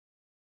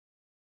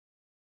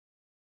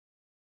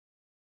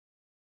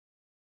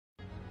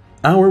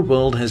Our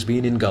world has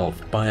been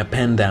engulfed by a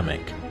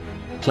pandemic,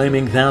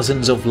 claiming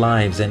thousands of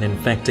lives and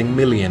infecting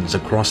millions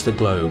across the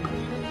globe.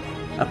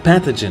 A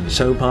pathogen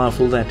so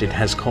powerful that it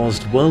has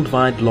caused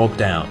worldwide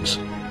lockdowns,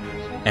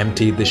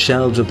 emptied the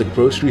shelves of the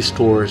grocery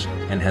stores,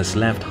 and has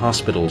left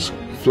hospitals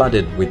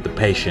flooded with the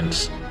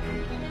patients.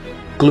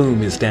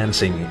 Gloom is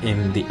dancing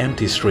in the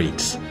empty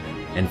streets,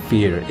 and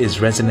fear is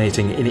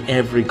resonating in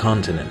every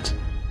continent.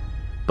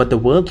 But the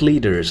world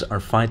leaders are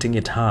fighting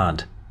it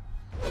hard.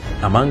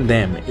 Among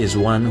them is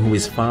one who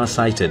is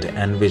far-sighted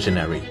and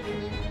visionary.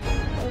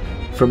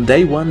 From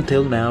day one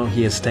till now,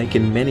 he has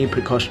taken many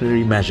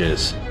precautionary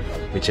measures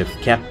which have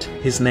kept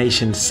his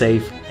nation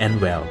safe and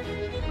well.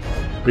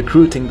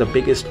 Recruiting the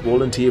biggest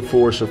volunteer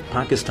force of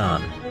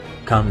Pakistan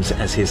comes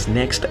as his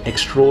next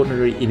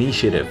extraordinary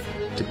initiative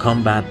to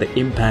combat the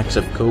impacts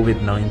of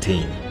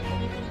COVID-19.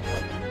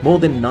 More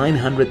than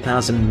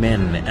 900,000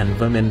 men and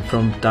women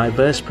from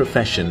diverse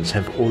professions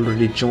have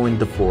already joined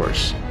the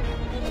force.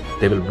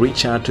 They will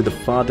reach out to the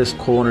farthest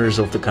corners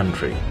of the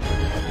country,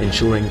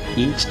 ensuring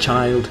each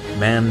child,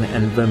 man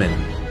and woman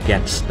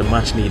gets the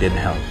much needed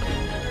help.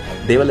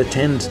 They will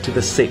attend to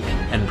the sick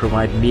and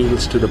provide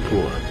meals to the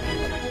poor.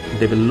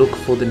 They will look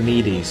for the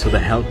needy so the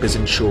help is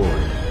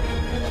ensured.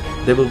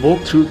 They will walk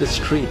through the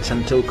streets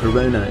until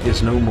Corona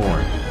is no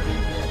more,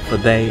 for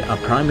they are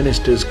Prime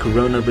Minister's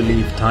Corona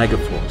Relief Tiger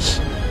Force,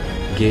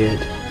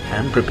 geared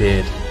and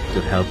prepared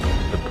to help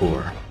the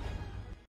poor.